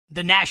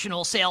The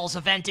national sales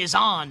event is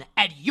on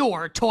at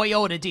your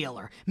Toyota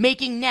dealer,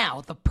 making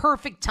now the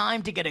perfect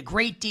time to get a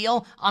great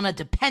deal on a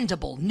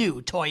dependable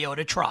new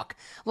Toyota truck.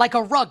 Like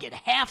a rugged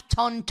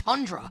half-ton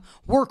Tundra,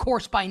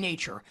 workhorse by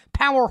nature,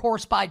 power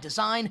horse by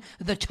design,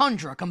 the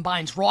Tundra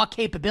combines raw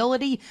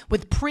capability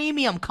with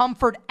premium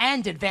comfort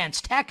and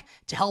advanced tech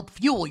to help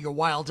fuel your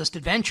wildest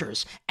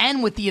adventures.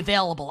 And with the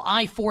available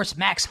iForce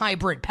Max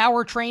Hybrid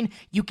powertrain,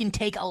 you can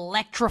take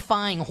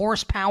electrifying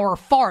horsepower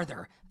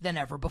farther than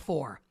ever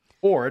before.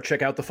 Or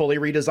check out the fully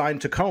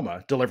redesigned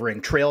Tacoma, delivering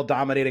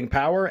trail-dominating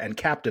power and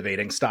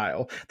captivating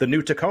style. The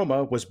new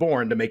Tacoma was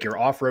born to make your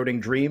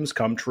off-roading dreams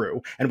come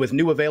true. And with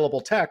new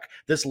available tech,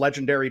 this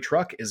legendary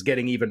truck is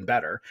getting even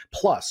better.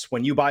 Plus,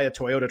 when you buy a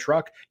Toyota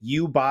truck,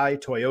 you buy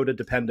Toyota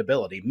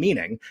dependability,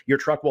 meaning your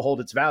truck will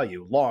hold its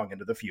value long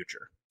into the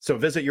future. So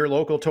visit your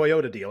local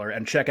Toyota dealer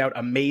and check out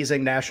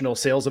amazing national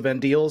sales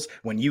event deals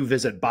when you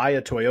visit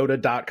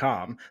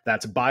buyatoyota.com.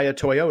 That's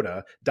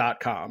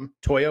buyatoyota.com.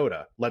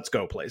 Toyota, let's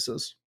go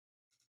places.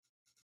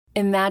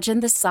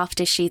 Imagine the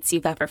softest sheets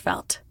you've ever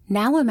felt.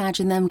 Now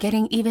imagine them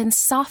getting even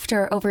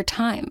softer over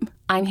time.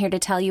 I'm here to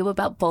tell you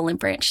about Boll &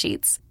 Branch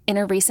sheets. In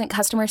a recent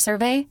customer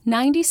survey,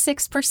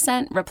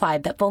 96%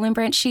 replied that Boll &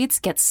 Branch sheets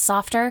get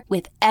softer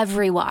with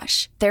every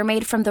wash. They're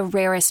made from the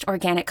rarest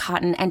organic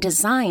cotton and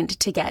designed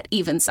to get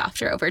even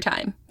softer over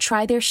time.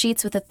 Try their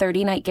sheets with a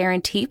 30-night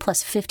guarantee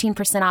plus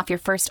 15% off your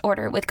first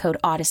order with code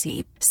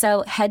Odyssey.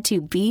 So head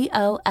to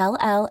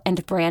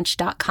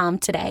BOLLandbranch.com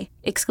today.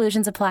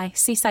 Exclusions apply.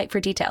 See site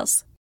for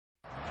details.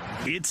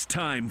 It's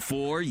time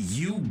for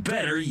You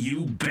Better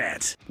You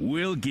Bet.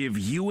 We'll give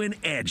you an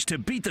edge to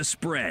beat the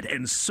spread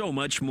and so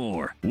much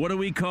more. What do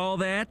we call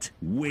that?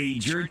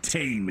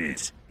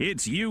 Wagertainment.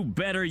 It's You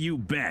Better You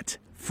Bet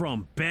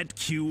from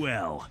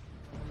BetQL.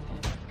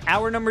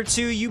 Hour number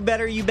 2, You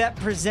Better You Bet,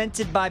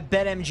 presented by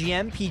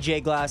BetMGM.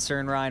 PJ Glasser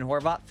and Ryan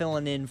Horvath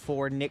filling in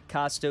for Nick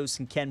Costos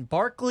and Ken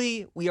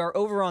Barkley. We are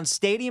over on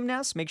Stadium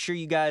now, so make sure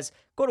you guys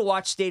go to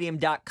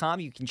watchstadium.com.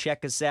 You can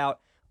check us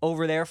out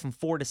over there from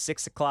 4 to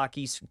 6 o'clock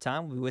Eastern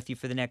Time. We'll be with you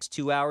for the next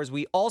 2 hours.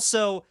 We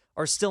also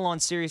are still on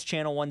Sirius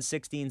Channel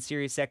 160 and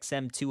Sirius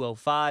XM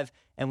 205,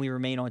 and we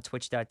remain on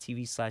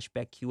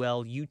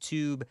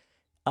twitch.tv/BetQL,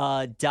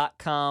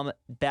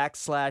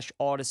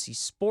 youtube.com/Odyssey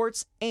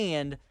Sports,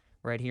 and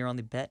right here on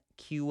the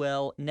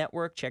BetQL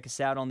network. Check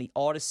us out on the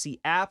Odyssey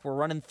app. We're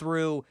running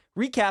through,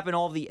 recapping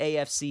all of the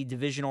AFC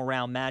divisional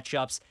round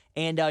matchups.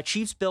 And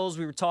Chiefs-Bills,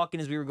 we were talking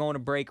as we were going to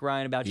break,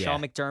 Ryan, about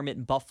Sean McDermott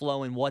and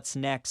Buffalo and what's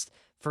next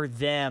for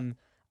them.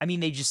 I mean,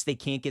 they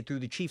can't get through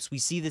the Chiefs. We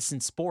see this in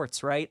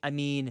sports, right? I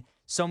mean,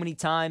 so many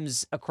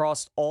times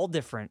across all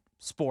different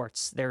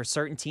sports, there are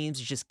certain teams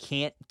that just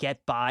can't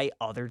get by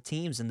other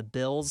teams, and the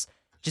Bills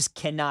just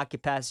cannot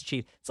get past the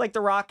Chiefs. It's like the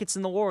Rockets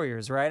and the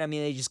Warriors, right? I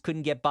mean, they just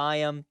couldn't get by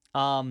them.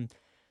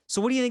 So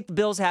what do you think the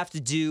Bills have to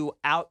do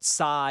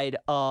outside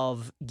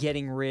of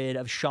getting rid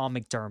of Sean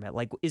McDermott?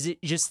 Like, is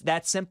it just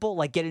that simple?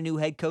 Like, get a new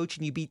head coach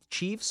and you beat the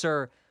Chiefs,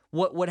 or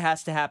what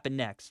has to happen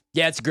next?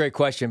 Yeah, it's a great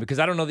question, because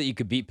I don't know that you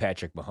could beat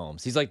Patrick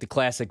Mahomes. He's like the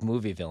classic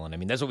movie villain. I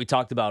mean, that's what we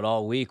talked about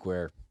all week,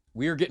 where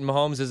we were getting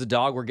Mahomes as a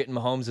dog. We're getting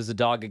Mahomes as a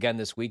dog again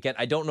this weekend.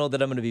 I don't know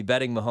that I'm going to be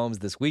betting Mahomes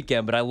this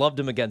weekend, but I loved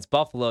him against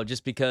Buffalo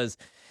just because,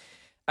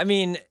 I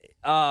mean,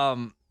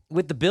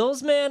 with the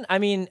Bills, man, I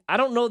mean, I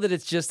don't know that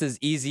it's just as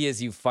easy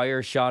as you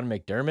fire Sean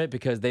McDermott,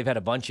 because they've had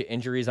a bunch of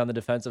injuries on the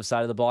defensive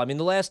side of the ball. I mean,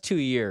 the last 2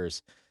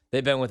 years,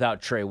 they've been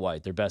without Trey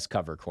White, their best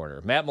cover corner.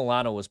 Matt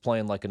Milano was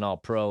playing like an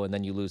all-pro, and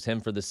then you lose him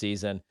for the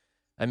season.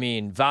 I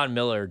mean, Von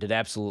Miller did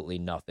absolutely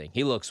nothing.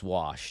 He looks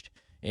washed,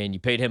 and you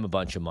paid him a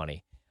bunch of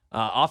money.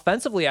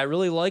 Offensively, I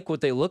really like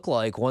what they look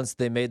like once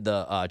they made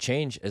the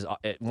change,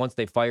 once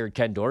they fired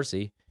Ken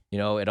Dorsey,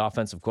 at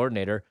offensive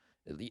coordinator.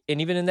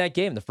 And even in that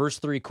game, the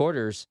first 3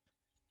 quarters,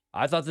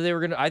 I thought that they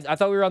were going to, I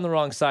thought we were on the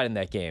wrong side in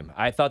that game.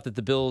 I thought that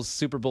the Bills'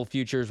 Super Bowl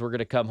futures were going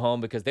to come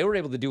home because they were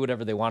able to do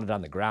whatever they wanted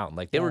on the ground.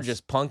 Like, they were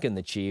just punking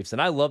the Chiefs. And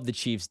I love the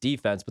Chiefs'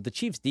 defense, but the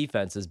Chiefs'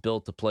 defense is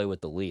built to play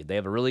with the lead. They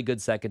have a really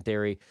good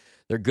secondary.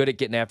 They're good at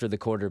getting after the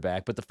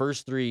quarterback. But the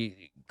first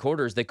 3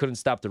 quarters, they couldn't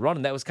stop the run,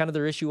 and that was kind of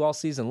their issue all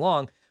season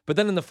long. But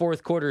then in the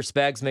fourth quarter,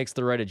 Spags makes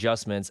the right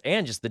adjustments,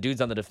 and just the dudes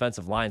on the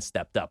defensive line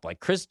stepped up. Like,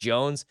 Chris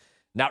Jones,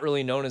 not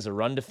really known as a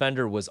run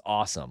defender, was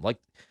awesome. Like,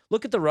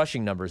 look at the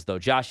rushing numbers, though.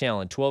 Josh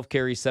Allen, 12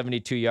 carries,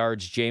 72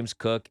 yards. James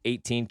Cook,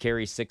 18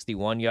 carries,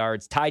 61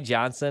 yards. Ty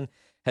Johnson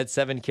had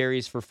 7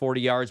 carries for 40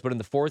 yards. But in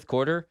the fourth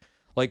quarter,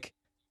 like,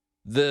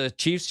 the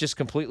Chiefs just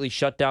completely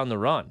shut down the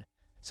run.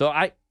 So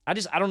I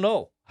don't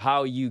know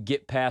how you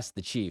get past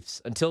the Chiefs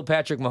until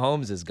Patrick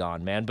Mahomes is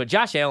gone, man. But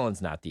Josh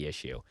Allen's not the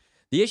issue.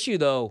 The issue,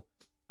 though,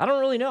 I don't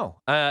really know,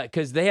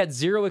 because they had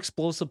 0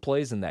 explosive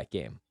plays in that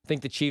game. I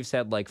think the Chiefs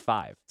had like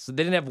 5. So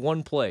they didn't have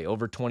one play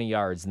over 20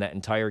 yards in that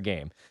entire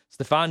game.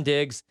 Stephon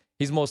Diggs,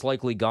 he's most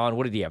likely gone.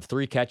 What did he have?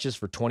 3 catches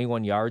for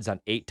 21 yards on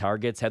 8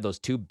 targets, had those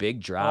 2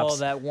 big drops. Oh,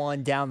 that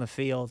one down the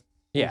field.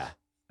 Yeah.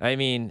 I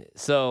mean,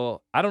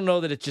 so I don't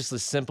know that it's just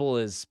as simple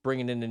as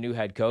bringing in a new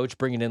head coach,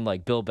 bringing in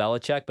like Bill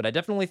Belichick, but I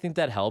definitely think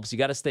that helps. You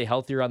got to stay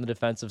healthier on the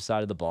defensive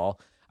side of the ball.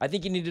 I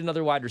think you need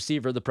another wide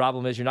receiver. The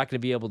problem is you're not going to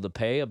be able to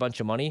pay a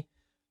bunch of money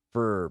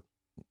for,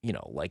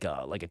 like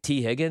a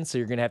T. Higgins, so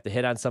you're going to have to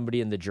hit on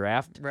somebody in the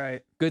draft.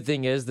 Right. Good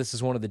thing is this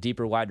is one of the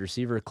deeper wide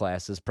receiver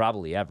classes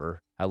probably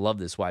ever. I love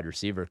this wide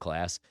receiver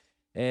class.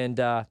 And,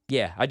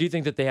 yeah, I do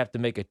think that they have to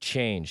make a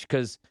change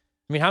because,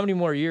 how many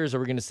more years are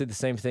we going to see the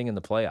same thing in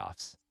the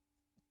playoffs?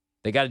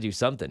 They got to do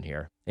something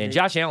here. And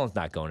Josh Allen's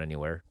not going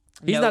anywhere.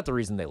 He's not the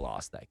reason they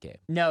lost that game.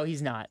 No,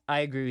 he's not. I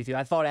agree with you.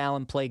 I thought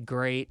Allen played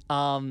great.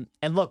 And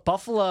look,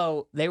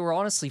 Buffalo, they were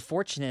honestly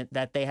fortunate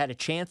that they had a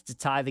chance to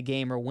tie the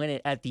game or win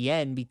it at the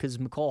end because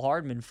McCole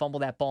Hardman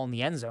fumbled that ball in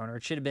the end zone, or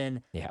it should have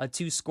been a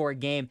 2-score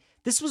game.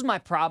 This was my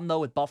problem, though,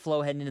 with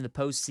Buffalo heading into the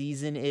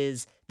postseason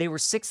is they were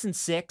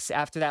 6-6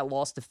 after that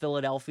loss to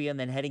Philadelphia and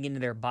then heading into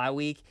their bye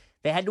week.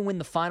 They had to win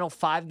the final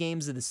 5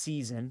 games of the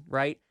season,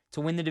 right,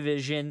 to win the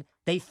division.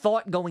 They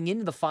thought going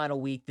into the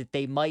final week that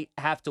they might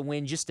have to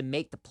win just to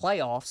make the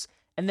playoffs.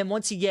 And then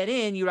once you get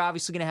in, you're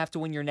obviously going to have to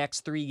win your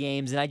next 3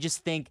 games. And I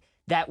just think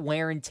that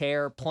wear and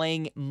tear,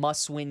 playing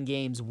must-win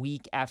games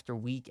week after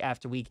week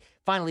after week,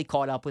 finally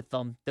caught up with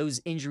them.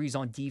 Those injuries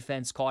on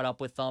defense caught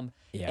up with them.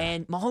 Yeah.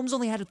 And Mahomes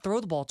only had to throw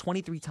the ball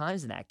 23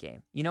 times in that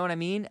game. You know what I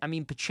mean?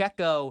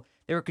 Pacheco,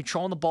 they were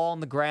controlling the ball on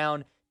the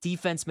ground.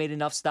 Defense made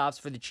enough stops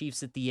for the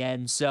Chiefs at the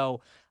end.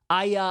 So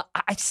I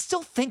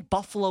still think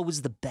Buffalo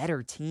was the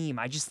better team.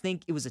 I just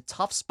think it was a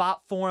tough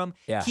spot for them.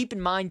 Yeah. Keep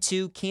in mind,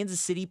 too, Kansas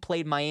City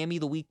played Miami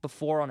the week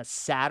before on a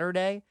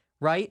Saturday,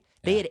 right?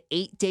 They had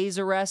 8 days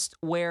of rest,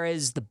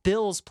 whereas the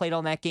Bills played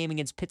on that game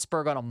against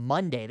Pittsburgh on a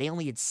Monday. They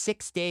only had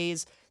 6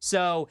 days.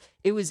 So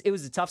it was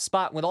a tough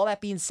spot. With all that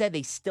being said,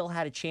 they still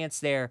had a chance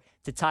there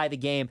to tie the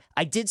game.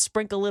 I did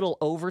sprinkle a little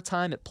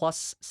overtime at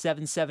plus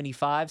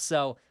 775.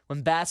 So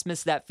when Bass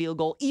missed that field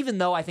goal, even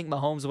though I think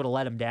Mahomes would have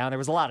let him down, there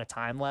was a lot of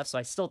time left. So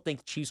I still think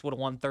the Chiefs would have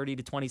won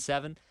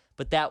 30-27.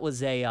 But that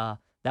was a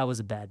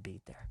bad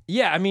beat there.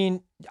 Yeah,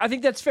 I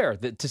think that's fair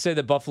to say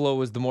that Buffalo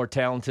was the more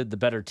talented, the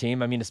better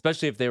team.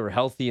 Especially if they were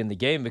healthy in the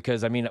game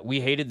because,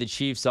 we hated the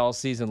Chiefs all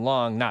season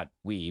long. Not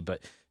we,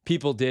 but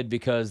people did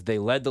because they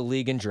led the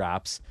league in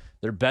drops.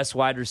 Their best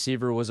wide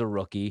receiver was a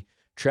rookie.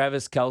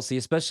 Travis Kelce,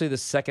 especially the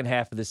second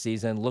half of the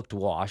season, looked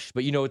washed.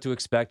 But you know what to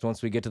expect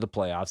once we get to the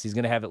playoffs. He's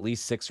going to have at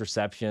least 6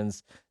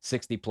 receptions,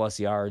 60-plus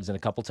yards, and a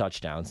couple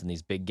touchdowns in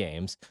these big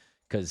games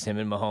because him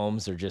and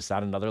Mahomes are just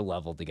on another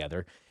level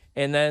together.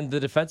 And then the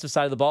defensive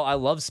side of the ball, I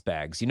love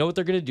Spags. You know what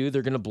they're going to do?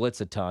 They're going to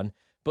blitz a ton.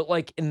 But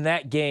like in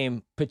that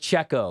game,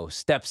 Pacheco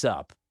steps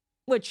up,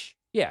 which,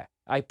 yeah,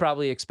 I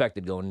probably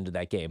expected going into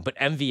that game. But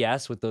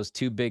MVS with those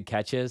 2 big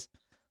catches,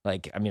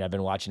 I've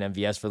been watching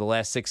MVS for the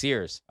last 6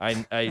 years.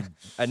 I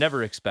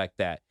never expect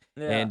that.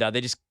 Yeah. And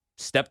they just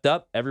stepped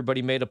up.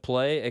 Everybody made a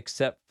play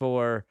except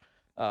for,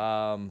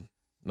 there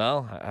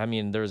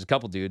was a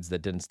couple dudes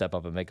that didn't step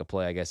up and make a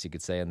play, I guess you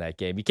could say, in that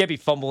game. You can't be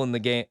fumbling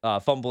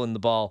the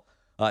ball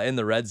in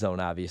the red zone,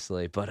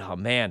 obviously. But, oh,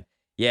 man,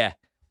 yeah,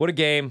 what a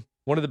game.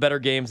 One of the better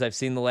games I've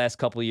seen the last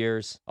couple of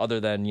years, other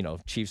than,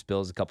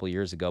 Chiefs-Bills a couple of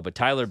years ago. But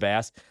Tyler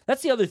Bass,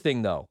 that's the other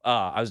thing, though.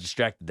 I was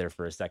distracted there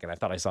for a second. I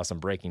thought I saw some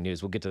breaking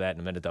news. We'll get to that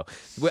in a minute, though.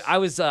 I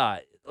was,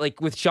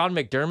 with Sean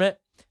McDermott,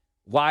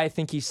 why I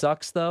think he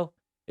sucks, though,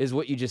 is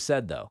what you just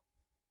said, though.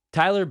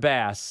 Tyler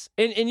Bass,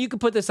 and you could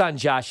put this on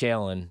Josh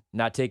Allen,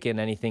 not taking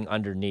anything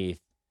underneath,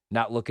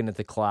 not looking at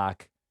the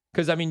clock.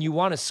 Because, you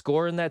want to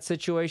score in that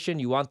situation.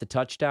 You want the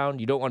touchdown.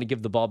 You don't want to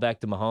give the ball back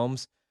to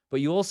Mahomes.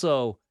 But you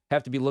also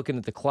have to be looking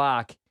at the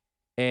clock,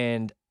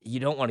 and you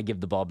don't want to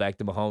give the ball back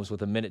to Mahomes with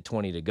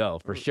 1:20 to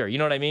go, for sure. You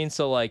know what I mean?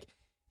 So,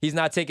 he's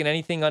not taking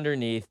anything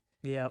underneath,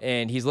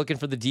 and he's looking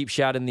for the deep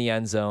shot in the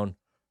end zone.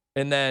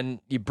 And then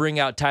you bring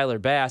out Tyler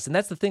Bass, and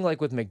that's the thing,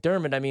 with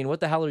McDermott.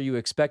 What the hell are you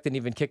expecting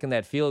even kicking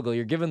that field goal?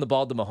 You're giving the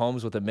ball to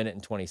Mahomes with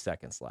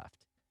 1:20 left.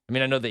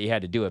 I know that you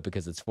had to do it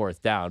because it's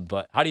 4th down,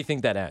 but how do you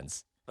think that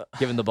ends?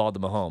 Giving the ball to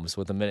Mahomes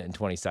with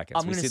 1:20.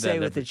 I'm going to say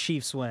with the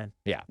Chiefs win.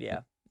 Yeah.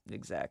 Yeah,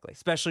 exactly.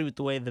 Especially with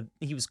the way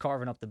he was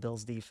carving up the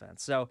Bills'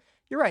 defense. So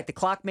you're right. The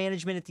clock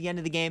management at the end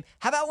of the game.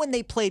 How about when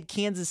they played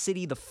Kansas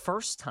City the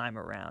first time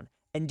around?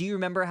 And do you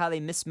remember how they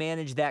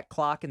mismanaged that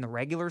clock in the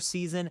regular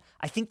season?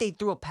 I think they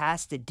threw a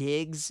pass to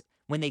Diggs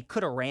when they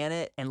could have ran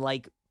it and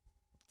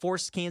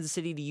forced Kansas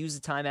City to use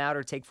the timeout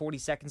or take 40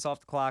 seconds off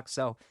the clock.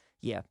 So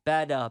yeah,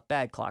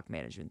 bad clock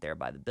management there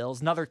by the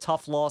Bills. Another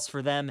tough loss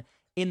for them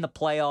in the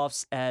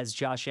playoffs as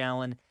Josh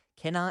Allen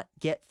cannot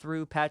get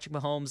through Patrick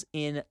Mahomes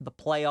in the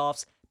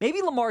playoffs.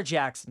 Maybe Lamar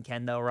Jackson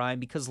can, though, Ryan,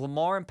 because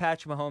Lamar and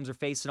Patrick Mahomes are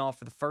facing off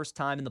for the first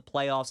time in the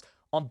playoffs.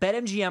 On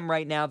BetMGM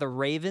right now, the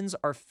Ravens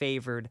are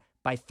favored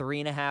by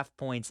 3.5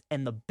 points,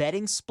 and the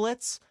betting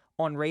splits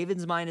on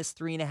Ravens minus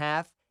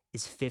 3.5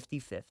 is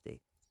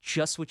 50-50.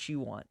 Just what you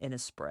want in a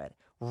spread.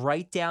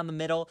 Right down the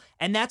middle.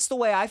 And that's the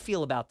way I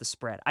feel about the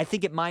spread. I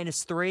think at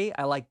 -3,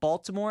 I like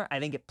Baltimore. I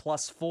think at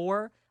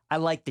 +4, I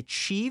like the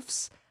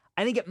Chiefs.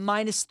 I think at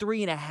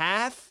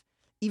 -3.5,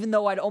 even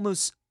though I'd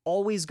almost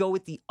always go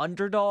with the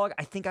underdog,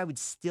 I think I would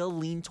still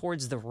lean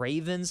towards the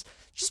Ravens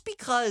just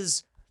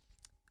because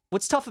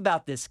what's tough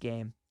about this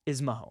game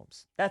is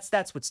Mahomes.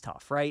 That's what's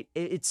tough, right?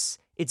 It's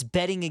it's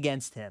betting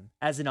against him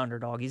as an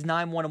underdog. He's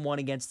 9-1-1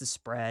 against the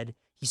spread.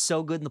 He's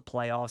so good in the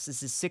playoffs.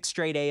 This is 6th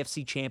straight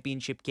AFC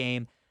championship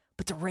game.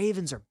 But the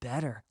Ravens are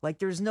better. Like,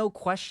 there's no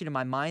question in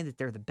my mind that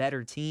they're the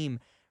better team.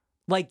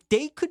 Like,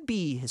 they could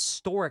be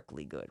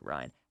historically good,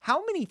 Ryan.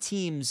 How many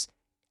teams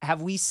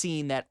have we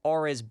seen that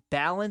are as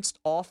balanced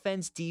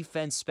offense,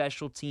 defense,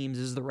 special teams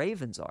as the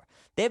Ravens are?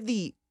 They have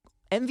the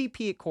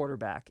MVP at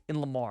quarterback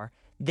in Lamar.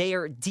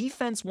 Their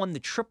defense won the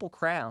Triple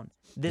Crown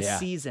this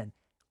season.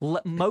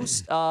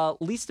 Least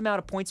amount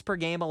of points per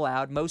game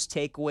allowed, most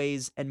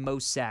takeaways, and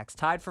most sacks.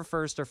 Tied for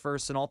first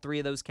in all 3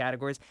 of those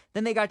categories.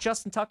 Then they got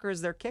Justin Tucker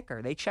as their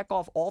kicker. They check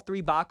off all 3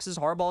 boxes.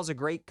 Harbaugh's a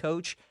great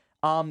coach.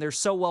 They're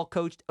so well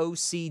coached.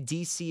 OC,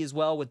 DC as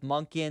well with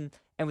Monken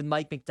and with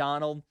Mike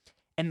McDonald.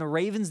 And the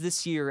Ravens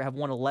this year have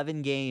won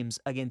 11 games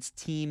against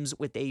teams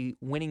with a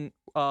winning,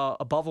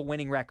 above a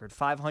winning record,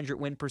 500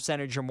 win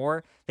percentage or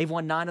more. They've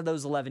won 9 of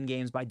those 11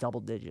 games by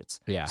double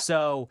digits. Yeah.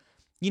 So,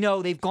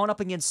 they've gone up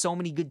against so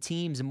many good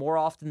teams, and more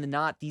often than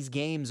not, these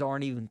games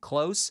aren't even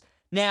close.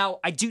 Now,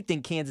 I do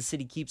think Kansas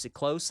City keeps it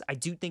close. I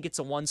do think it's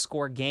a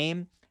 1-score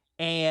game,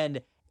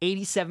 and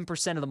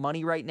 87% of the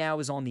money right now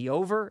is on the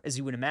over, as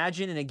you would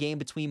imagine, in a game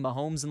between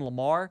Mahomes and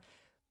Lamar.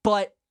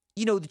 But,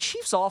 the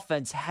Chiefs'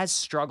 offense has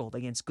struggled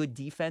against good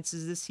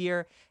defenses this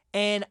year,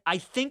 and I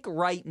think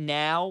right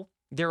now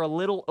they're a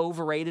little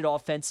overrated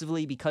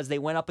offensively because they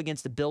went up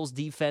against the Bills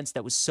defense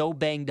that was so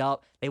banged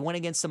up. They went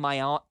against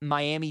the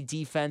Miami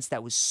defense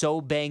that was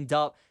so banged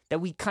up that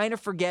we kind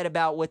of forget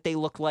about what they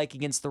look like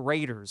against the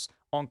Raiders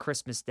on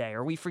Christmas Day,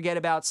 or we forget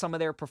about some of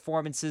their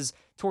performances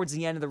towards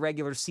the end of the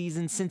regular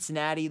season.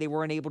 Cincinnati, they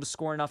weren't able to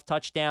score enough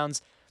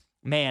touchdowns.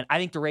 Man, I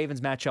think the Ravens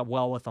match up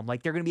well with them.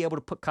 Like, they're going to be able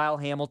to put Kyle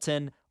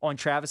Hamilton on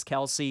Travis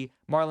Kelce.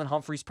 Marlon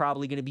Humphrey's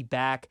probably going to be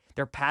back.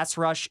 Their pass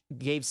rush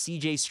gave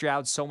C.J.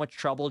 Stroud so much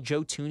trouble.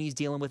 Joe Tooney's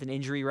dealing with an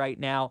injury right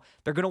now.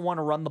 They're going to want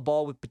to run the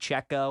ball with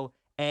Pacheco,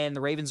 and the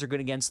Ravens are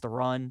good against the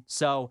run.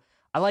 So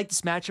I like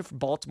this matchup for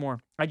Baltimore.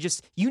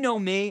 You know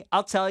me.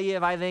 I'll tell you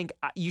if I think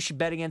you should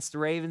bet against the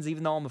Ravens,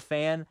 even though I'm a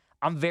fan.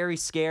 I'm very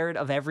scared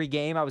of every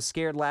game. I was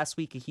scared last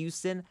week of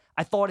Houston.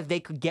 I thought if they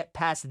could get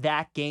past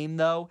that game,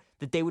 though,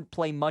 that they would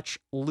play much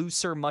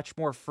looser, much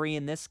more free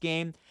in this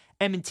game.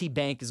 M&T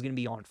Bank is going to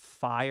be on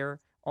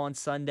fire on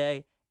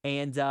Sunday,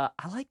 and I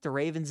like the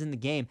Ravens in the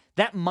game.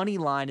 That money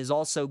line is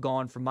also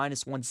gone from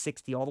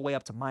 -160 all the way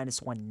up to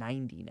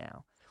 -190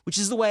 now, which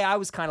is the way I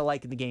was kind of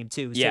liking the game,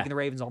 too, taking the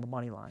Ravens on the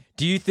money line.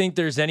 Do you think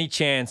there's any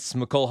chance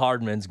McCole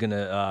Hardman's going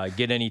to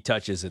get any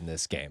touches in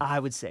this game? I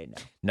would say no.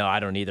 No, I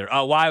don't either.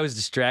 Oh, why I was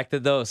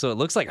distracted, though? So it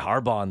looks like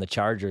Harbaugh and the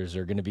Chargers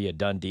are going to be a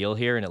done deal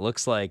here, and it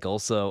looks like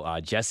also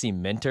Jesse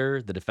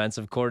Minter, the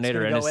defensive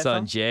coordinator, and his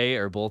son Jay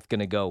are both going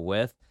to go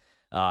with.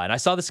 And I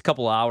saw this a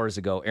couple hours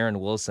ago. Aaron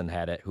Wilson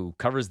had it, who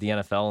covers the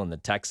NFL and the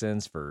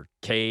Texans for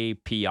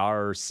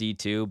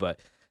KPRC2, but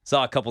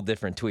saw a couple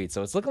different tweets.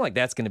 So it's looking like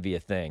that's going to be a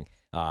thing.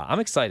 I'm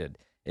excited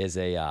as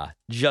a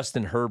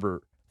Justin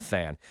Herbert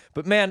fan.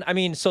 But, man, I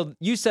mean, so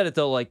you said it,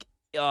 though, like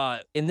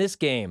in this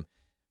game,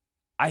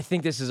 I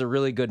think this is a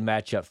really good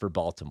matchup for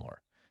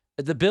Baltimore.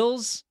 The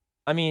Bills,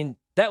 I mean,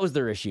 that was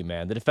their issue,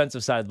 man, the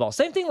defensive side of the ball.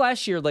 Same thing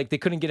last year, like they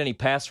couldn't get any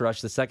pass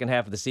rush the second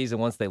half of the season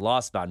once they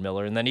lost Von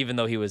Miller. And then even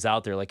though he was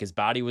out there, like his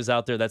body was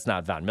out there, that's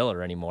not Von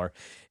Miller anymore.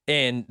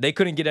 And they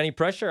couldn't get any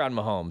pressure on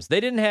Mahomes.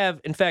 They didn't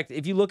have, in fact,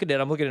 if you look at it,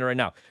 I'm looking at it right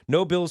now,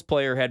 no Bills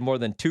player had more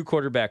than 2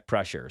 quarterback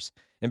pressures.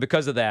 And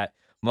because of that,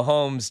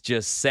 Mahomes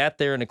just sat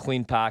there in a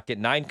clean pocket,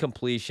 9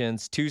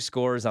 completions, 2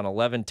 scores on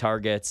 11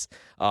 targets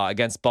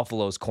against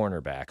Buffalo's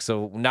cornerback.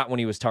 So not when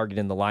he was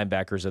targeting the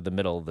linebackers or the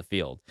middle of the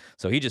field.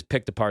 So he just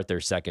picked apart their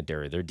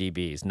secondary, their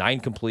DBs. 9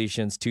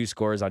 completions, 2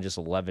 scores on just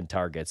 11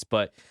 targets.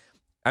 But,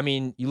 I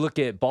mean, you look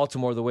at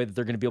Baltimore, the way that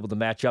they're going to be able to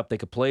match up. They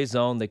could play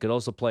zone. They could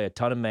also play a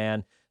ton of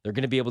man. They're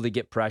going to be able to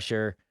get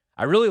pressure.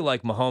 I really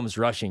like Mahomes'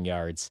 rushing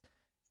yards.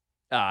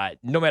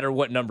 No matter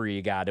what number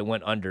you got, it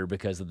went under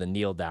because of the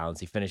kneel downs.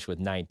 He finished with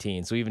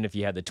 19. So even if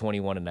you had the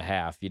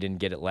 21.5, you didn't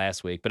get it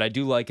last week. But I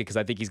do like it because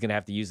I think he's going to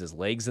have to use his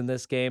legs in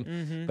this game.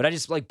 Mm-hmm. But I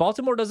just like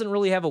Baltimore doesn't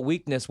really have a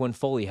weakness when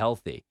fully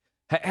healthy.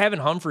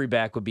 Having Humphrey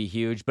back would be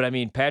huge. But I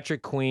mean,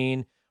 Patrick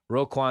Queen,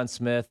 Roquan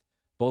Smith,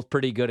 both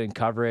pretty good in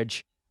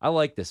coverage. I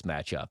like this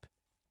matchup.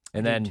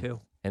 And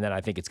then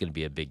I think it's going to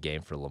be a big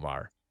game for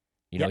Lamar.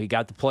 You know, he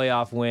got the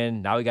playoff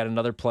win. Now he got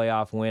another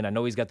playoff win. I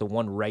know he's got the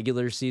one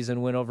regular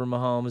season win over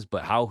Mahomes,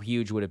 but how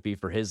huge would it be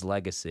for his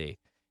legacy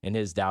and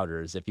his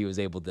doubters if he was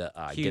able to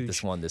get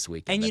this one this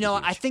weekend? And, you know,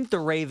 I think the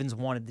Ravens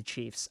wanted the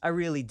Chiefs. I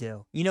really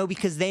do. You know,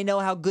 because they know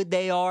how good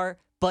they are,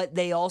 but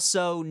they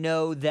also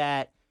know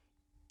that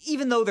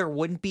even though there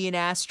wouldn't be an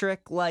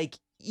asterisk, like,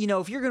 you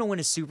know, if you're going to win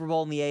a Super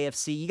Bowl in the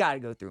AFC, you got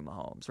to go through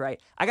Mahomes, right?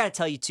 I got to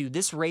tell you, too,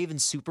 this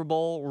Ravens Super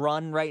Bowl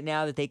run right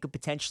now that they could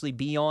potentially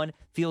be on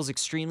feels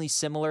extremely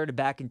similar to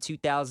back in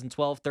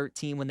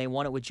 2012-13 when they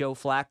won it with Joe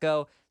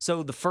Flacco.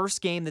 So the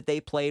first game that they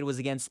played was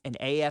against an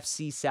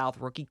AFC South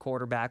rookie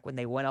quarterback when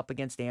they went up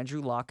against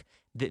Andrew Luck.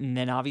 And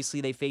then obviously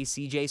they faced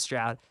C.J.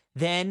 Stroud.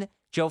 Then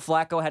Joe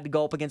Flacco had to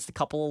go up against a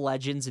couple of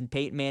legends in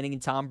Peyton Manning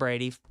and Tom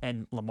Brady,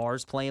 and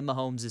Lamar's playing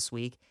Mahomes this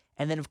week.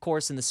 And then, of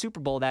course, in the Super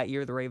Bowl that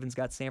year, the Ravens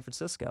got San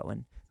Francisco,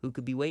 and who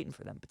could be waiting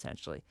for them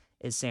potentially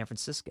is San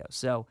Francisco.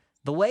 So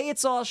the way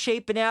it's all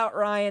shaping out,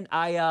 Ryan,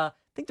 I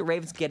think the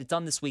Ravens can get it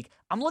done this week.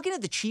 I'm looking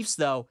at the Chiefs,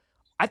 though.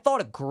 I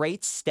thought a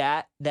great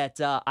stat that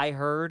I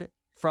heard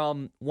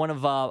from one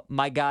of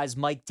my guys,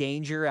 Mike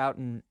Danger, out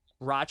in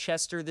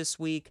Rochester this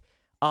week,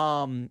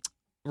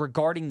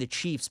 regarding the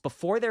Chiefs.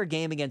 Before their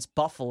game against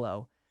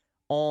Buffalo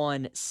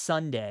on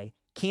Sunday,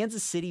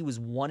 Kansas City was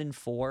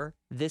 1-4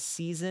 this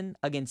season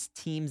against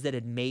teams that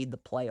had made the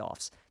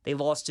playoffs. They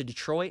lost to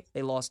Detroit,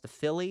 they lost to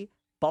Philly,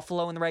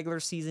 Buffalo in the regular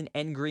season,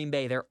 and Green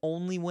Bay. Their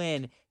only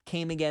win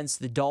came against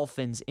the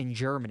Dolphins in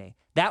Germany.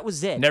 That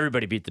was it. And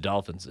everybody beat the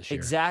Dolphins this year.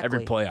 Exactly.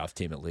 Every playoff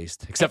team at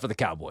least, except for the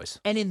Cowboys.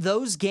 And in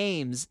those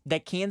games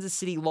that Kansas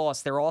City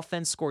lost, their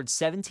offense scored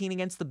 17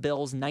 against the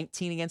Bills,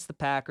 19 against the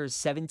Packers,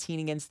 17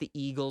 against the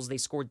Eagles. They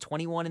scored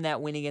 21 in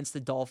that win against the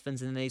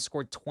Dolphins, and then they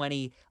scored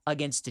 20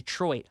 against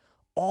Detroit.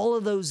 All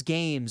of those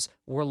games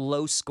were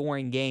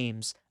low-scoring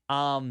games.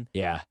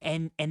 Yeah.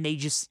 And they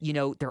just,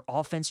 their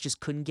offense just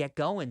couldn't get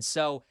going.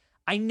 So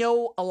I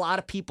know a lot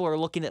of people are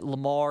looking at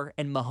Lamar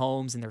and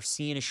Mahomes, and they're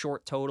seeing a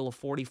short total of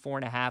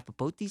 44.5, but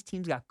both these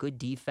teams got good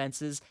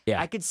defenses. Yeah.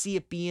 I could see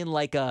it being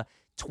like a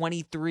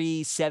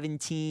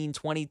 23-17,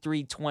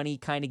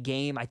 23-20 kind of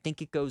game. I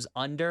think it goes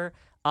under.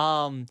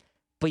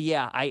 But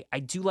yeah, I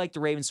do like the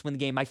Ravens to win the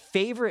game. My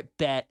favorite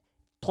bet,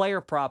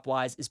 player prop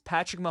wise, is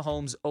Patrick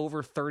Mahomes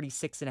over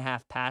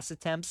 36.5 pass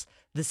attempts.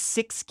 The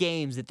 6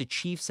 games that the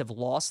Chiefs have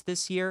lost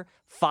this year,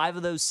 5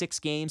 of those 6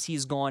 games,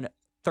 he's gone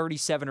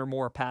 37 or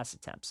more pass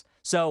attempts.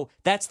 So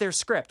that's their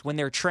script. When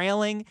they're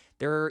trailing,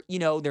 they're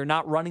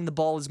not running the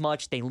ball as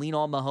much. They lean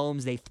on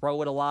Mahomes. They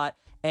throw it a lot.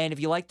 And if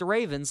you like the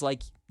Ravens,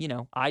 like,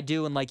 I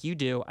do and like you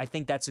do, I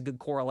think that's a good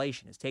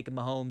correlation, is taking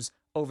Mahomes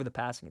over the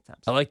passing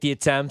attempts. I like the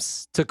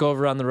attempts. Took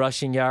over on the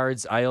rushing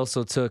yards. I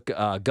also took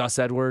Gus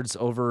Edwards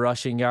over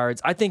rushing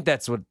yards. I think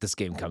that's what this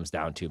game comes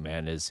down to,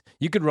 man, is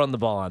you could run the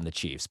ball on the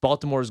Chiefs.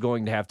 Baltimore's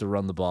going to have to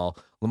run the ball.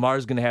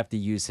 Lamar's going to have to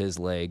use his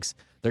legs.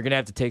 They're going to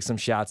have to take some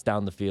shots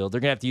down the field. They're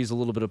going to have to use a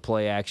little bit of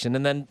play action.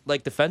 And then,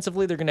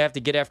 defensively, they're going to have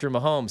to get after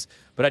Mahomes.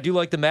 But I do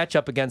like the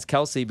matchup against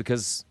Kelsey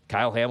because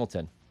Kyle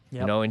Hamilton,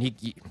 Yep. and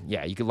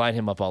you could line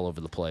him up all over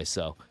the place.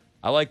 So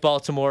I like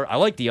Baltimore. I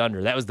like the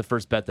under. That was the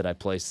first bet that I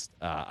placed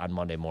on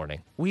Monday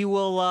morning. We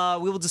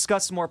will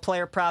discuss some more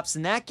player props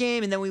in that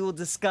game, and then we will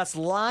discuss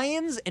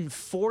Lions and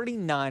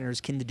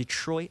 49ers. Can the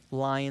Detroit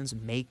Lions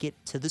make it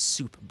to the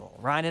Super Bowl?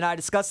 Ryan and I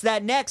discuss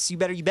that next. You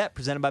Better You Bet,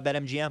 presented by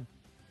BetMGM.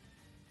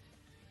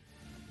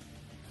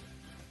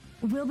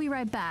 We'll be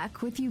right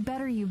back with You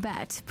Better You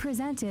Bet,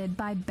 presented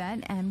by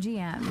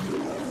BetMGM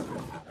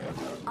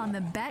on the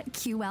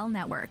BetQL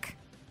network.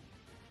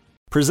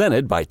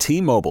 Presented by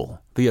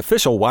T-Mobile, the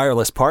official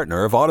wireless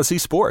partner of Odyssey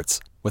Sports.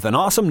 With an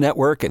awesome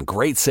network and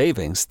great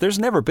savings, there's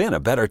never been a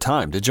better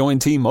time to join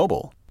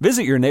T-Mobile.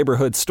 Visit your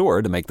neighborhood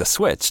store to make the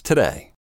switch today.